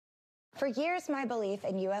For years, my belief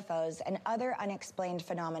in UFOs and other unexplained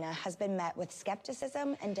phenomena has been met with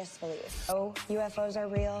skepticism and disbelief. Oh, UFOs are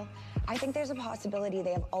real? I think there's a possibility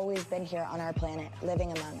they have always been here on our planet,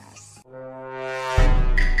 living among us.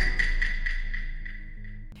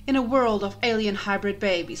 In a world of alien hybrid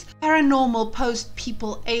babies, paranormal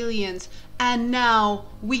post-people aliens, and now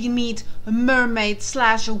we meet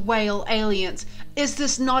mermaid/whale aliens. Is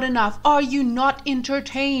this not enough? Are you not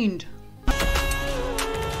entertained?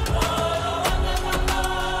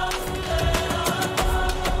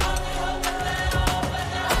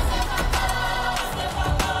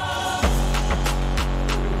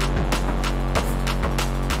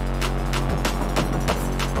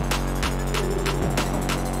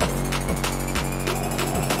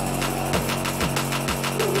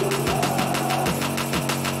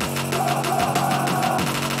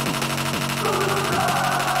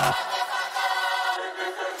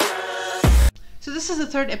 This is the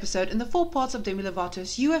third episode in the 4 parts of Demi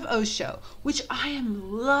Lovato's UFO show, which I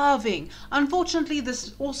am loving. Unfortunately,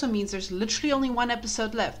 this also means there's literally only 1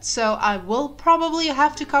 episode left, so I will probably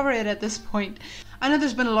have to cover it at this point. I know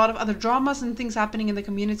there's been a lot of other dramas and things happening in the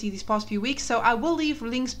community these past few weeks, so I will leave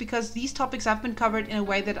links because these topics have been covered in a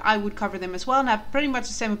way that I would cover them as well, and I have pretty much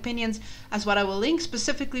the same opinions as what I will link,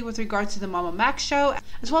 specifically with regards to the Mamamax show,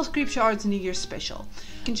 as well as Creepshow Art's New Year's special.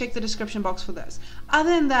 You can check the description box for those.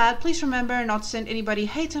 Other than that, please remember not to send anybody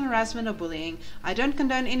hate and harassment or bullying. I don't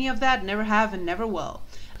condone any of that, never have and never will.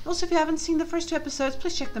 Also, if you haven't seen the first 2 episodes,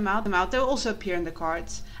 please check them out. They will also appear in the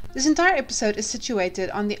cards. This entire episode is situated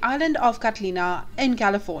on the island of Catalina in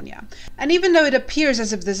California. And even though it appears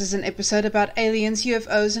as if this is an episode about aliens,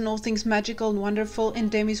 UFOs and all things magical and wonderful in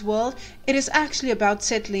Demi's world, it is actually about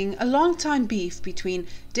settling a long-time beef between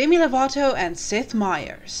Demi Lovato and Seth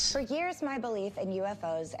Meyers. For years, my belief in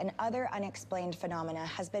UFOs and other unexplained phenomena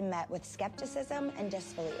has been met with skepticism and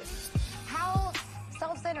disbelief. How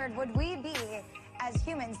self-centered would we be as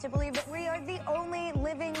humans to believe that we are the only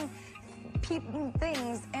living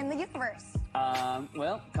things in the universe?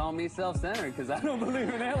 Well, call me self-centered, because I don't believe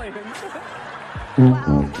in aliens.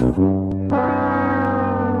 Well...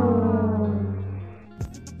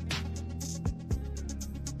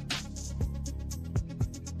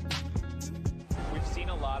 We've seen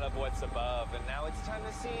a lot of what's above, and now it's time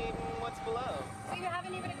to see what's below. So you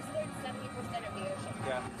haven't even explored 70% of the ocean.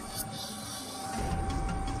 Yeah.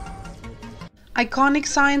 Iconic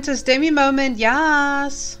scientist Demi moment,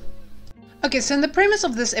 yes! Okay, so in the premise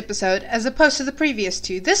of this episode, as opposed to the previous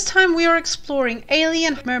 2, this time we are exploring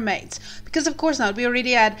alien mermaids. Because of course not, we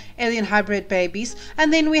already had alien hybrid babies,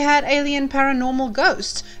 and then we had alien paranormal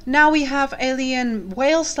ghosts. Now we have alien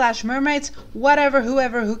whales/mermaids, whatever,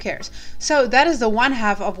 whoever, who cares. So that is the one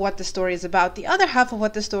half of what the story is about. The other half of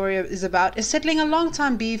what the story is about is settling a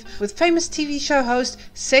long-time beef with famous TV show host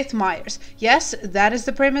Seth Meyers. Yes, that is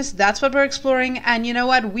the premise, that's what we're exploring, and you know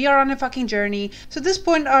what, we are on a fucking journey. So at this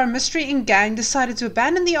point, our mystery and gang decided to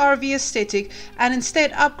abandon the RV aesthetic and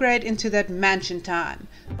instead upgrade into that mansion time.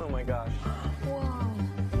 Oh my gosh.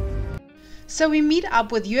 So we meet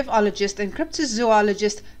up with ufologist and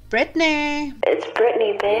cryptozoologist Brittany. It's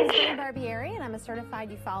Brittany, bitch. I'm Barbieri, and I'm a certified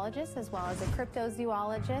ufologist as well as a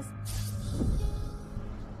cryptozoologist.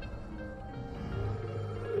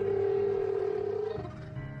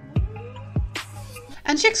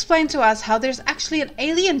 And she explained to us how there's actually an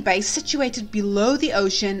alien base situated below the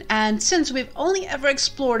ocean, and since we've only ever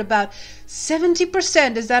explored about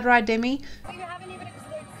 70%, is that right, Demi? So you haven't even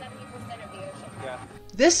explored 70% of the ocean. Yeah.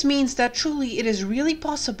 This means that truly it is really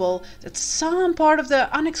possible that some part of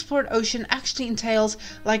the unexplored ocean actually entails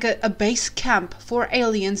like a base camp for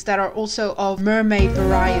aliens that are also of mermaid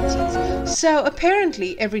varieties. So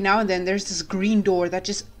apparently every now and then there's this green door that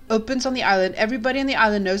just opens on the island. Everybody on the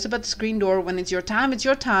island knows about this green door. When it's your time, it's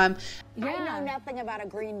your time. Yeah. I know nothing about a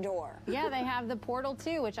green door. Yeah, they have the portal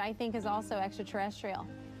too, which I think is also extraterrestrial.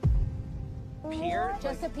 Pier?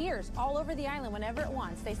 Just appears all over the island whenever it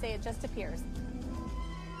wants. They say it just appears.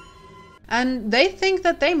 And they think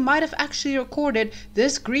that they might have actually recorded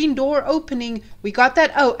this green door opening. We got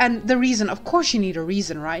that. Oh, and the reason. Of course you need a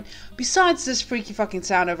reason, right? Besides this freaky fucking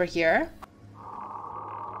sound over here.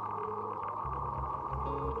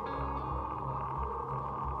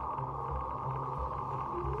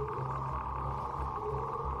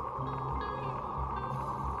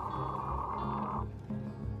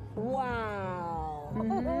 Wow.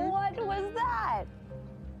 What was that?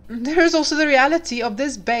 There's also the reality of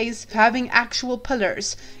this base having actual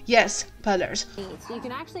pillars. Yes, pillars. So you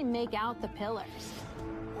can actually make out the pillars.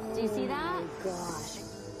 Do you see that? Oh, gosh.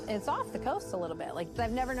 It's off the coast a little bit. Like,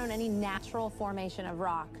 I've never known any natural formation of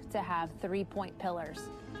rock to have 3-point pillars.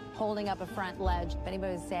 holding up a front ledge. If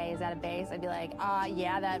anybody would say, is that a base? I'd be like,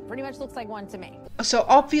 yeah, that pretty much looks like one to me. So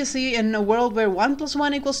obviously in a world where 1 +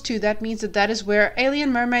 1 = 2, that means that is where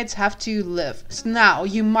alien mermaids have to live. So now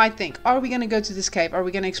you might think, are we going to go to this cave? Are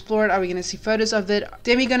we going to explore it? Are we going to see photos of it?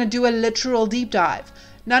 Demi going to do a literal deep dive?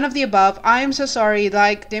 None of the above. I am so sorry.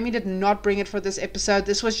 Like, Demi did not bring it for this episode.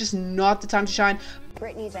 This was just not the time to shine.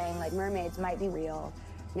 Brittany saying like mermaids might be real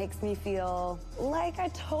makes me feel like I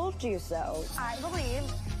told you so. I believe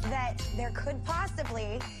that there could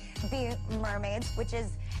possibly be mermaids, which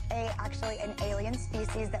is actually an alien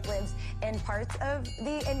species that lives in parts of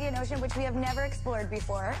the Indian Ocean, which we have never explored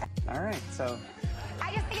before. All right, so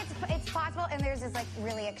I just think it's possible, and there's this like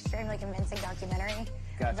really extremely convincing documentary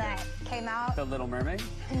that came out. The Little Mermaid?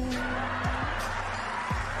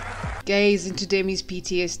 Gaze into Demi's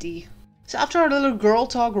PTSD. So after our little girl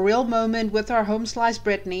talk real moment with our home slice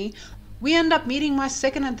Brittany, we end up meeting my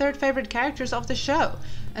second and third favorite characters of the show.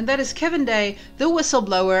 And that is Kevin Day, the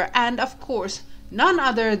whistleblower, and of course, none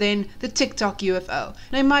other than the TikTok UFO.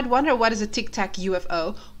 Now you might wonder, what is a TikTok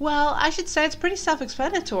UFO? Well, I should say it's pretty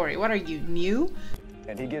self-explanatory. What are you, new?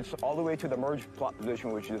 And he gets all the way to the merge plot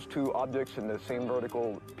position, which is 2 objects in the same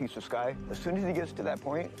vertical piece of sky. As soon as he gets to that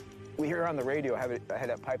point, we hear on the radio, I had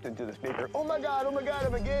it piped into the speaker, oh my God, I'm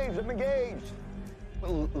engaged, I'm engaged.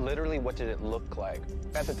 Literally, what did it look like?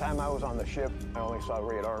 At the time I was on the ship, I only saw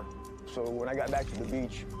radar. So when I got back to the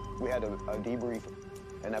beach, we had a debrief.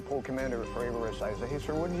 And that pole commander for Everest, I said, hey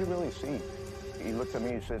sir, what did you really see? He looked at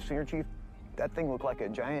me and said, Senior Chief, that thing looked like a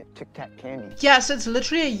giant Tic Tac candy. Yeah, so it's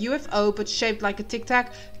literally a UFO but shaped like a Tic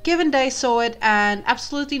Tac. Kevin Day saw it and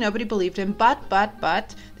absolutely nobody believed him.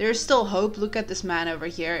 But there's still hope. Look at this man over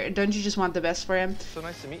here. Don't you just want the best for him? So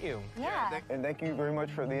nice to meet you. Yeah. And thank you very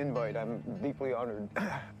much for the invite. I'm deeply honored.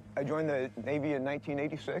 I joined the Navy in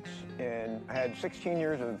 1986 and I had 16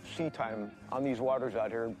 years of sea time on these waters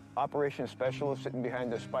out here. Operations specialist sitting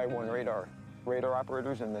behind the Spy 1 radar. Radar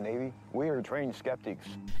operators in the Navy, we are trained skeptics.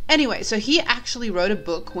 Anyway, so he actually wrote a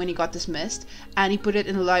book when he got dismissed and he put it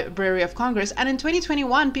in the Library of Congress, and in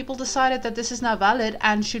 2021 people decided that this is now valid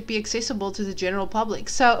and should be accessible to the general public.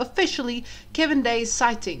 So officially, Kevin Day's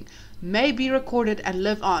sighting may be recorded and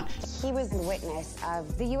live on. He was the witness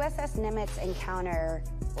of the USS Nimitz encounter,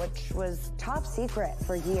 which was top secret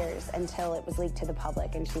for years until it was leaked to the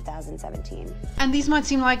public in 2017. And these might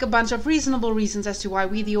seem like a bunch of reasonable reasons as to why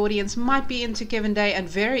we, the audience, might be into Kevin Day and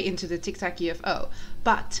very into the Tic Tac UFO.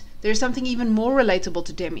 But there's something even more relatable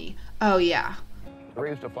to Demi. Oh yeah.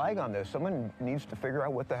 Raised a flag on this. Someone needs to figure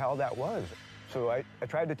out what the hell that was. So I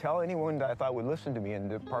tried to tell anyone that I thought would listen to me in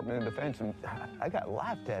the Department of Defense, and I got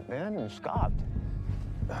laughed at, man, and scoffed.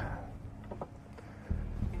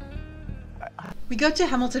 We go to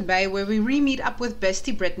Hamilton Bay where we re-meet up with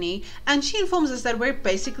bestie Brittany, and she informs us that we're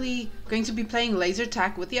basically going to be playing laser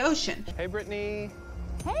tag with the ocean. Hey, Brittany.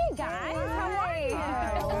 Hey guys, how are you?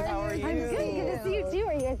 How are you? I'm good to see you too.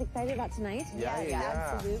 Are you guys excited about tonight?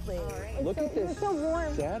 Yeah. Absolutely. Look at this so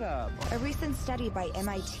warm. setup. A recent study by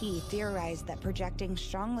MIT theorized that projecting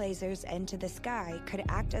strong lasers into the sky could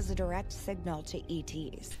act as a direct signal to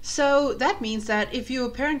ETs. So that means that if you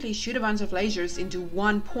apparently shoot a bunch of lasers into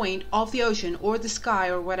one point of the ocean or the sky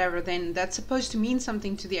or whatever, then that's supposed to mean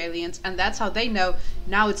something to the aliens, and that's how they know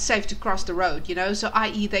now it's safe to cross the road, you know? So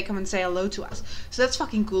i.e. they come and say hello to us. So that's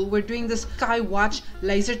fucking cool. We're doing this Sky Watch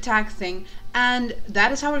laser tag thing, and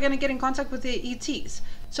that is how we're going to get in contact with the ETs.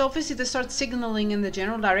 So obviously they start signaling in the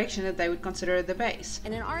general direction that they would consider the base.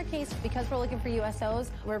 And in our case, because we're looking for USOs,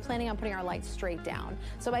 we're planning on putting our lights straight down.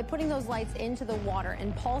 So by putting those lights into the water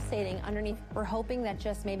and pulsating underneath, we're hoping that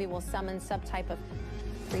just maybe we'll summon some type of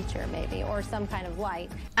creature maybe, or some kind of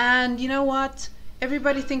light. And you know what?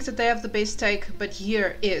 Everybody thinks that they have the best take, but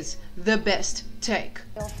here is the best take.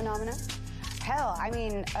 Phenomena? Hell, I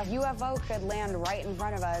mean, a UFO could land right in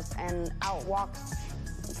front of us and out walks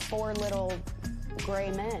 4 little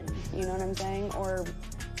gray men, you know what I'm saying? Or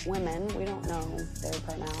women, we don't know their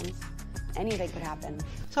pronouns. Anything could happen.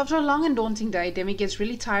 So after a long and daunting day, Demi gets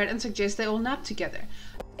really tired and suggests they all nap together.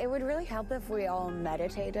 It would really help if we all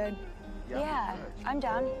meditated. Yeah, I'm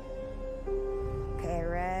down. Okay,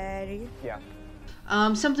 ready? Yeah.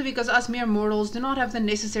 Simply because us mere mortals do not have the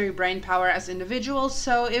necessary brain power as individuals,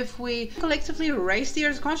 so if we collectively raise the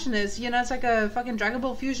Earth's consciousness, you know, it's like a fucking Dragon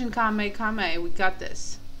Ball fusion kame, we got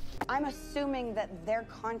this. I'm assuming that their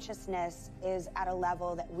consciousness is at a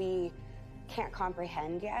level that we can't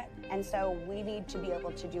comprehend yet, and so we need to be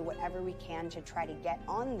able to do whatever we can to try to get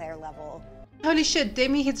on their level. Holy shit,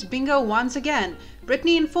 Demi hits bingo once again.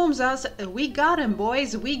 Brittany informs us, we got him,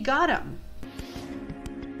 boys, we got him.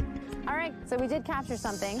 All right, so we did capture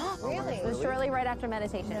something. Really? It was shortly right after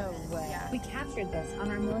meditation. No way. Yeah. We captured this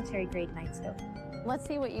on our military-grade night scope. Let's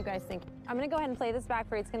see what you guys think. I'm gonna go ahead and play this back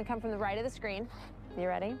for you. It's gonna come from the right of the screen. You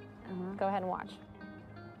ready? Go ahead and watch.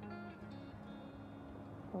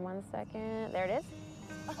 1 second. There it is.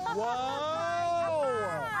 Whoa!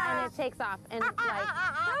 And it takes off. And like,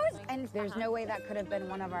 And there's no way that could have been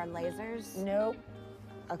one of our lasers? Nope.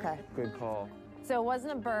 Okay. Good call. so it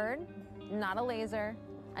wasn't a bird, not a laser,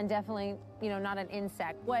 and definitely, you know, not an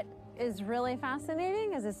insect. What is really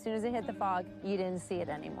fascinating is as soon as it hit the fog, you didn't see it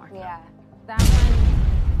anymore. Yeah. That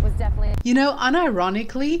one was definitely. You know,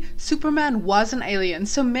 unironically, Superman was an alien,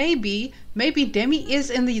 so maybe Demi is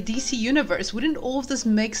in the DC universe. Wouldn't all of this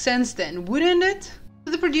make sense then, wouldn't it?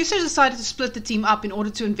 So the producers decided to split the team up in order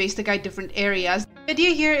to investigate different areas. The idea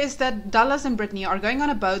here is that Dallas and Brittany are going on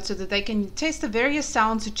a boat so that they can test the various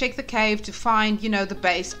sounds, to check the cave, to find, you know, the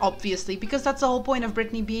base, obviously, because that's the whole point of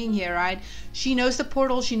Brittany being here, right? She knows the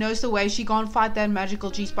portal, she knows the way, she can't fight that magical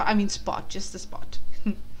G-spot, spot, just the spot.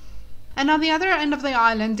 And on the other end of the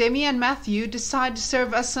island, Demi and Matthew decide to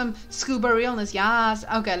serve us some scuba realness. Yes,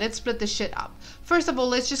 okay, let's split this shit up. First of all,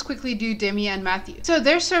 let's just quickly do Demi and Matthew. So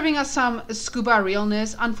they're serving us some scuba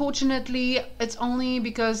realness. Unfortunately, it's only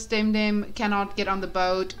because Dem cannot get on the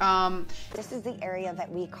boat. This is the area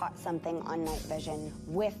that we caught something on night vision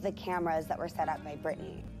with the cameras that were set up by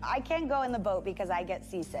Brittany. I can't go in the boat because I get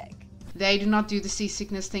seasick. They do not do the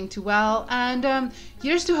seasickness thing too well, and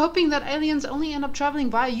here's to hoping that aliens only end up traveling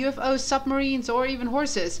by UFOs, submarines, or even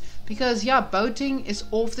horses, because yeah, boating is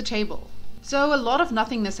off the table. So a lot of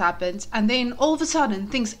nothingness happens, and then all of a sudden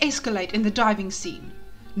things escalate in the diving scene.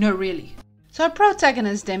 No, really. So our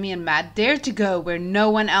protagonists, Demi and Matt, dared to go where no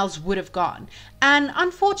one else would have gone, and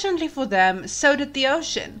unfortunately for them, so did the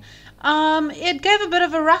ocean. It gave a bit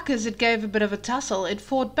of a ruckus, it gave a bit of a tussle, it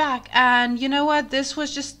fought back, and you know what, this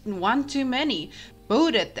was just one too many.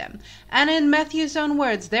 Booed at them. And in Matthew's own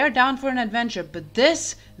words, they're down for an adventure, but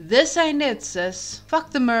this ain't it, sis. Fuck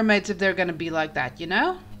the mermaids if they're gonna be like that, you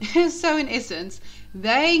know? So in essence,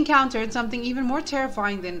 they encountered something even more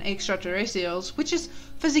terrifying than extraterrestrials, which is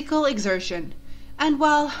physical exertion. And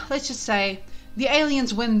well, let's just say, the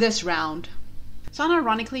aliens win this round. So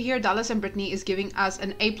unironically here, Dallas and Brittany is giving us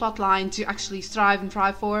an A-plot line to actually strive and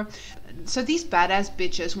try for. So these badass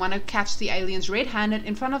bitches want to catch the aliens red-handed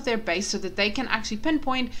in front of their base so that they can actually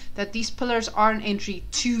pinpoint that these pillars are an entry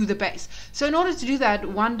to the base. So in order to do that,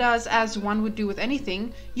 one does as one would do with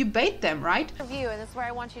anything, you bait them, right? View, and this is where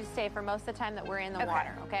I want you to stay for most of the time that we're in the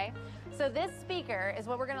water, okay? So this speaker is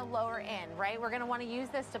what we're gonna lower in, right? We're gonna wanna use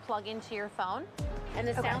this to plug into your phone. And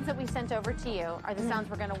the sounds that we sent over to you are the sounds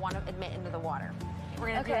we're gonna wanna admit into the water. We're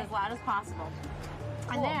gonna do it as loud as possible.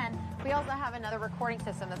 And then we also have another recording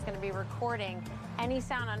system that's going to be recording any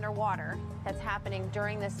sound underwater that's happening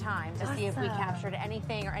during this time to see if we captured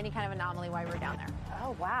anything or any kind of anomaly while we were down there.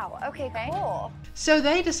 Oh, wow. Okay, cool. So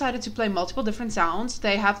they decided to play multiple different sounds.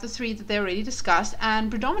 They have the three that they already discussed, and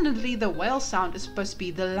predominantly the whale sound is supposed to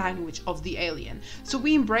be the language of the alien. So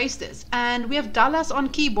we embrace this, and we have Dallas on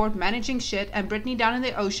keyboard managing shit and Brittany down in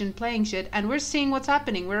the ocean playing shit, and we're seeing what's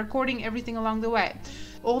happening. We're recording everything along the way.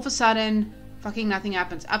 All of a sudden, fucking nothing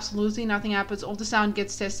happens. Absolutely nothing happens. All the sound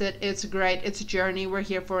gets tested. It's great. It's a journey. We're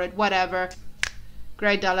here for it. Whatever.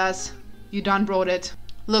 Great, Dallas. You done brought it.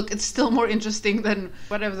 Look, it's still more interesting than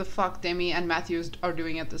whatever the fuck Demi and Matthews are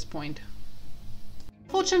doing at this point.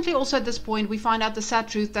 Fortunately, also at this point, we find out the sad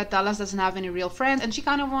truth that Dallas doesn't have any real friends, and she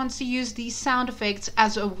kind of wants to use these sound effects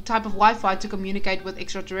as a type of Wi-Fi to communicate with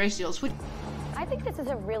extraterrestrials, which I think this is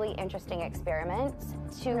a really interesting experiment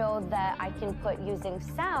to know that I can put using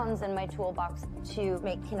sounds in my toolbox to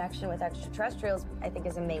make connection with extraterrestrials, I think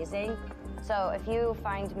is amazing. So if you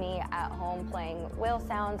find me at home playing whale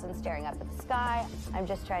sounds and staring up at the sky, I'm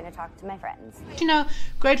just trying to talk to my friends. you know,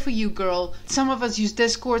 great for you, girl. Some of us use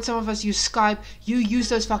Discord, some of us use Skype. You use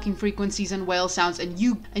those fucking frequencies and whale sounds, and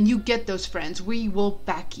you get those friends. We will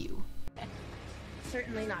back you.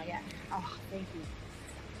 Certainly not yet. Oh, thank you.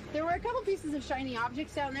 There were a couple pieces of shiny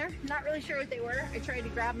objects down there. Not really sure what they were. I tried to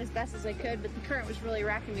grab them as best as I could, but the current was really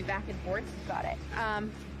racking me back and forth. Got it.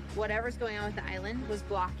 Whatever's going on with the island was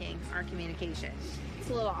blocking our communication. It's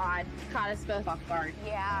a little odd. Caught us both off guard.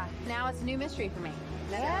 Yeah. Now it's a new mystery for me.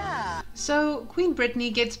 Yeah. So Queen Brittany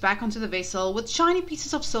gets back onto the vessel with shiny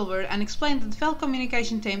pieces of silver and explained that the failed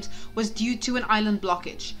communication attempts was due to an island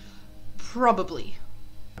blockage. Probably.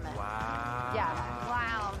 Wow. Yeah.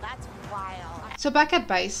 Wow, that's wild. So back at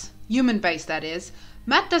base, human base that is,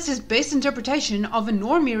 Matt does his best interpretation of a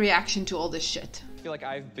normie reaction to all this shit. feel like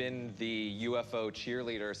I've been the UFO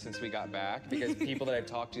cheerleader since we got back, because people that I've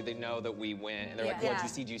talked to, they know that we went, and they're like,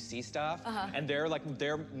 "What, do you see stuff?" And they're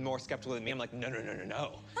more skeptical than me. I'm like, no.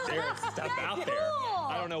 There's stuff out there.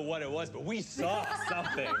 I don't know what it was, but we saw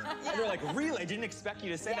something. And they're like, really? I didn't expect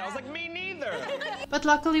you to say that. I was like, me neither. But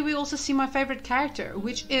luckily we also see my favorite character,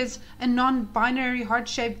 which is a non-binary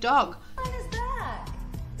heart-shaped dog. What is that?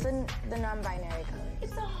 It's the non-binary color.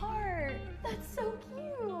 It's a heart. That's so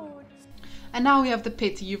cute. And now we have the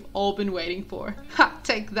pit you've all been waiting for. Ha!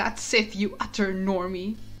 Take that, Sith, you utter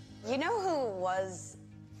normie. You know who was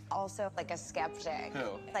also like a skeptic?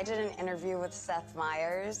 Who? I did an interview with Seth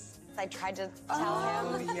Meyers. I tried to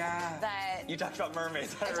tell him that... You talked about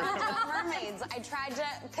mermaids. I talked about mermaids. I tried to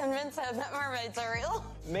convince him that mermaids are real.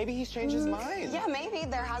 Maybe he's changed his mind. Yeah, maybe.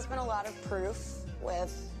 There has been a lot of proof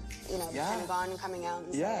with, you know, the Pentagon coming out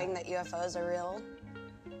and saying that UFOs are real.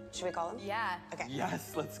 Should we call him? Yeah. Okay.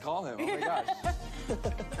 Yes, let's call him. Oh my gosh.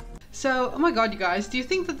 So, oh my god, you guys, do you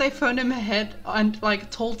think that they phoned him ahead and like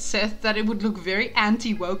told Seth that it would look very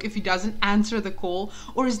anti-woke if he doesn't answer the call?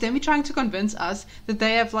 Or is Demi trying to convince us that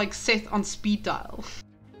they have like Seth on speed dial?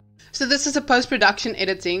 So this is a post-production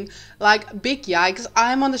editing, like big yikes,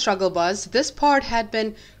 I'm on the struggle bus. This part had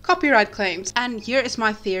been copyright claims, and here is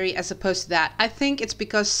my theory as opposed to that. I think it's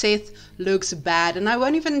because Seth looks bad, and I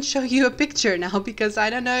won't even show you a picture now because I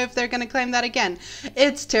don't know if they're gonna claim that again.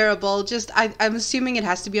 It's terrible, just I'm assuming it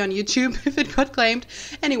has to be on YouTube if it got claimed.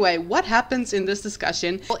 Anyway, what happens in this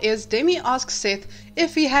discussion is Demi asks Seth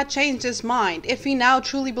if he had changed his mind, if he now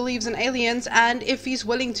truly believes in aliens, and if he's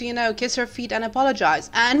willing to, you know, kiss her feet and apologize.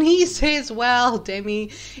 And he says, well, Demi,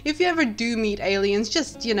 if you ever do meet aliens,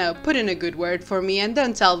 just, you know, put in a good word for me and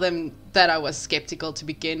don't tell them that I was skeptical to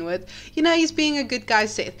begin with. You know, he's being a good guy,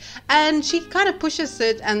 Seth. And she kind of pushes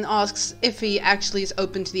it and asks if he actually is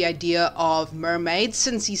open to the idea of mermaids,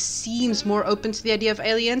 since he seems more open to the idea of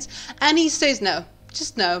aliens. And he says no.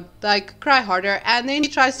 Just no, like, cry harder. And then he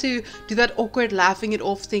tries to do that awkward laughing it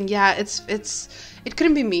off thing. Yeah, it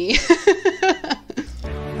couldn't be me.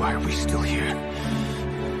 Why are we still here?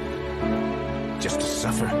 Just to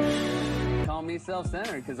suffer? Call me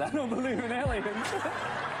self-centered, because I don't believe in aliens.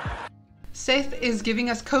 Seth is giving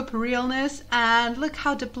us cope realness, and look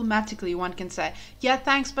how diplomatically one can say, yeah,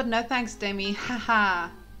 thanks, but no thanks, Demi, haha.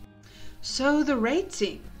 So the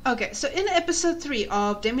rating. Okay, so in episode 3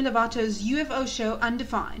 of Demi Lovato's UFO show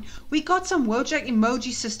Undefined, we got some Wojak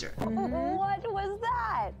emoji sister. What was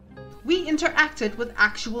that? We interacted with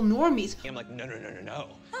actual normies. I'm like, no.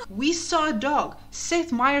 We saw a dog.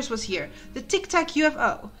 Seth Meyers was here. The Tic Tac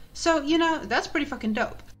UFO. So, you know, that's pretty fucking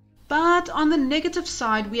dope. But on the negative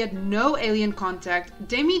side, we had no alien contact.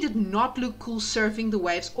 Demi did not look cool surfing the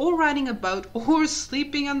waves or riding a boat or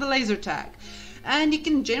sleeping on the laser tag. And you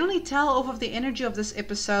can generally tell off of the energy of this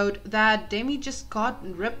episode that Demi just got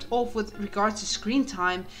ripped off with regards to screen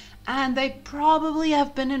time, and they probably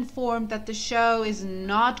have been informed that the show is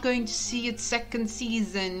not going to see its second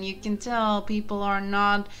season. You can tell people are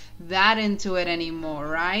not that into it anymore,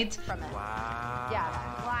 right? Wow. Yeah.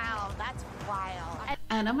 Wow, that's wild.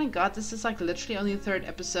 And oh my god, this is like literally only the 3rd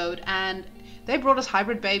episode, and they brought us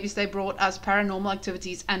hybrid babies, they brought us paranormal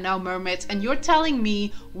activities, and now mermaids, and you're telling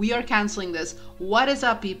me we are cancelling this. What is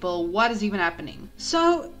up, people? What is even happening?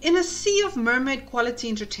 So, in a sea of mermaid quality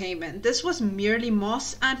entertainment, this was merely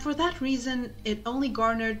moss, and for that reason, it only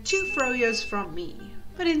garnered 2 froyos from me.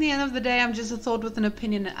 But in the end of the day, I'm just a thought with an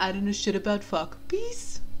opinion, and I don't know shit about fuck.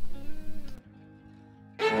 Peace.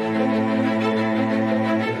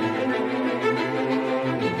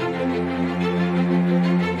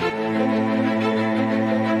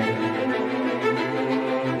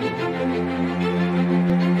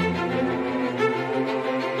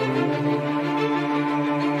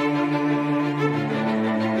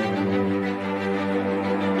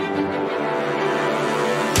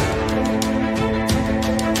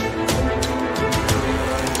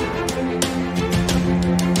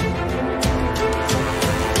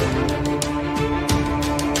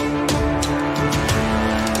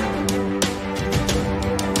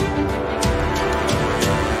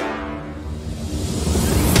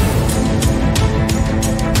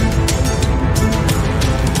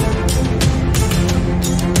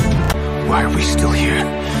 Why are we still here?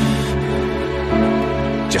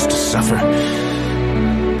 Just to suffer?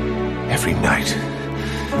 Every night.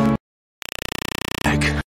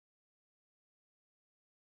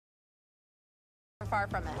 Far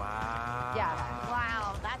from it. Wow.